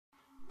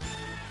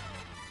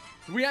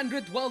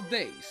312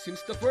 days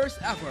since the first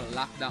ever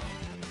lockdown.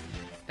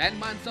 10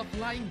 months of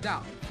lying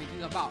down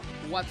thinking about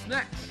what's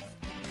next.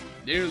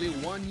 Nearly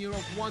 1 year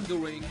of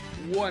wondering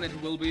when it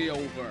will be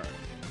over.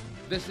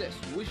 This is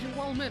Wishing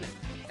Well Minute,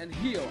 and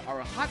here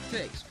are hot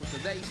takes for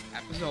today's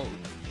episode.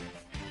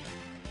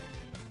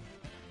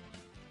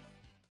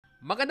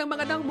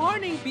 Magandang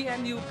morning,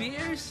 PNU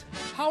peers!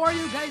 How are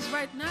you guys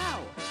right now?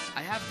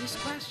 I have this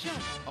question.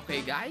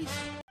 Okay guys?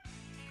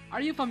 Are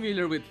you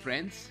familiar with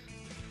Friends?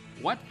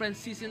 What Friends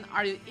season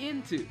are you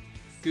into?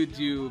 Could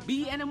you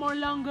be any more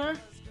longer?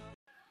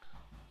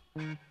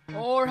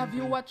 Or have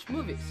you watched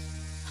movies?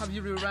 Have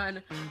you rerun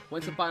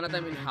Once Upon a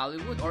Time in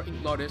Hollywood or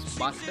Inglourious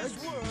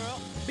Basterds?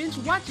 Binge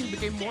watching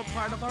became more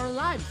part of our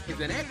lives,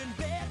 isn't it?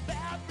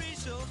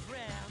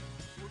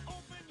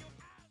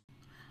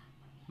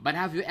 But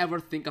have you ever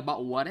think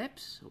about what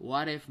ifs?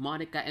 What if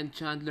Monica and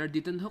Chandler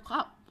didn't hook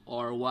up?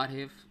 Or what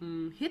if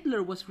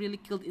Hitler was really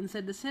killed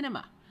inside the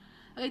cinema?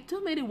 Okay,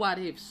 too many what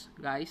ifs,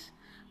 guys.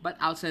 But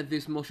outside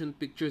these motion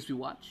pictures we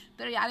watch,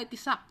 the reality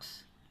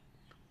sucks.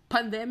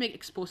 Pandemic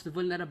exposed the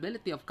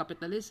vulnerability of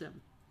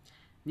capitalism.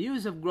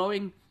 News of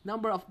growing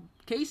number of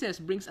cases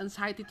brings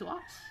anxiety to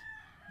us.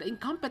 The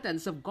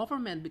incompetence of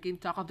government became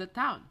talk of the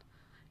town,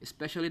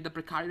 especially the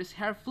precarious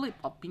hair flip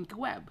of Pinky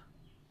Web.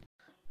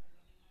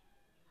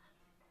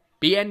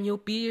 PNU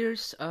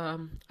peers,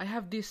 I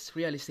have this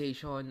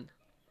realization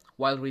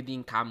while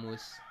reading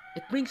Camus.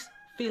 It brings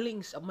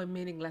feelings of my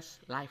meaningless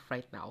life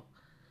right now.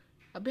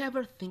 Have you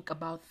ever think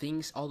about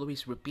things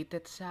always repeat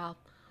itself?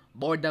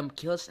 Boredom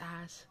kills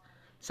us.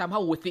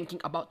 Somehow we're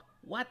thinking about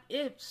what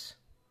ifs.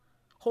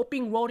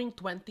 Hoping roaring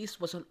 20s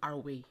was on our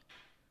way.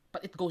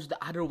 But it goes the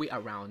other way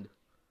around.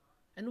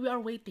 And we are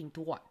waiting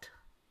to what?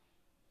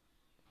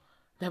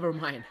 Never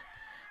mind.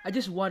 I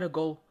just want to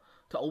go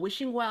to a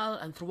wishing well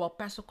and throw a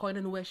peso coin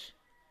and wish.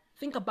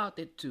 Think about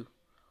it too.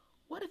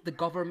 What if the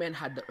government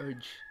had the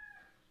urge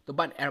to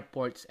ban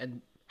airports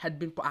and had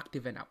been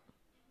proactive enough?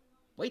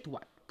 Wait,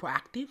 what?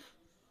 Proactive?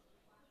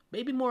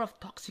 Maybe more of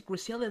toxic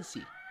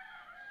resiliency.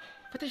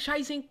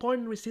 Fetishizing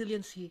porn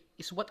resiliency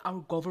is what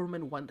our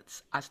government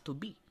wants us to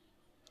be.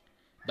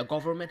 The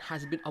government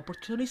has been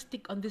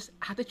opportunistic on this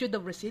attitude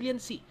of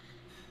resiliency.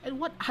 And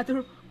what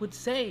other would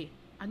say?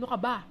 Ano ka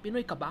ba?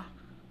 Pinoy ka ba?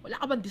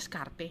 Wala ka bang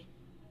diskarte?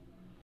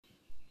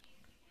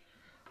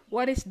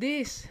 What is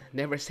this?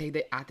 Never say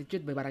the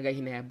attitude by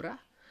Barangay Ginebra?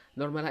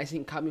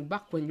 Normalizing coming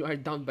back when you are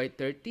down by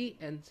 30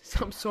 and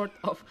some sort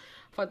of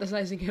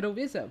fantasizing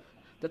heroism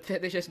that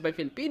fetishized by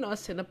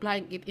Filipinos and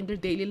applying it in their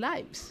daily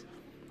lives.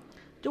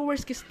 The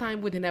worst kiss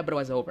time with Ginebra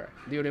was over.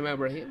 Do you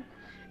remember him?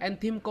 And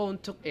Tim Cohn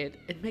took it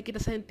and make it a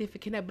scientific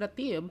Ginebra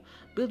team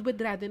built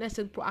with readiness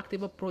and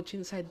proactive approach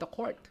inside the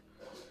court.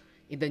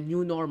 In the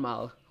new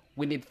normal,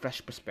 we need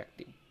fresh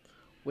perspective.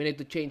 We need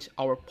to change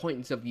our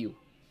points of view.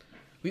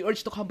 We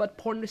urge to combat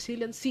porn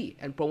resiliency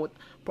and promote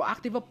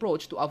proactive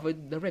approach to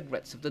avoid the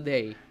regrets of the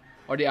day.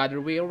 Or the other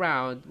way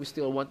around, we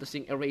still want to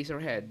sing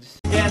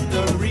Eraserheads. Get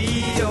the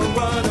real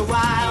world a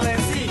while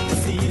and seek the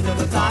seeds of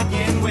the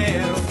talking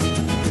whale.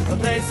 A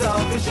place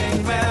of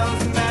wishing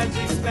wells and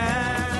magic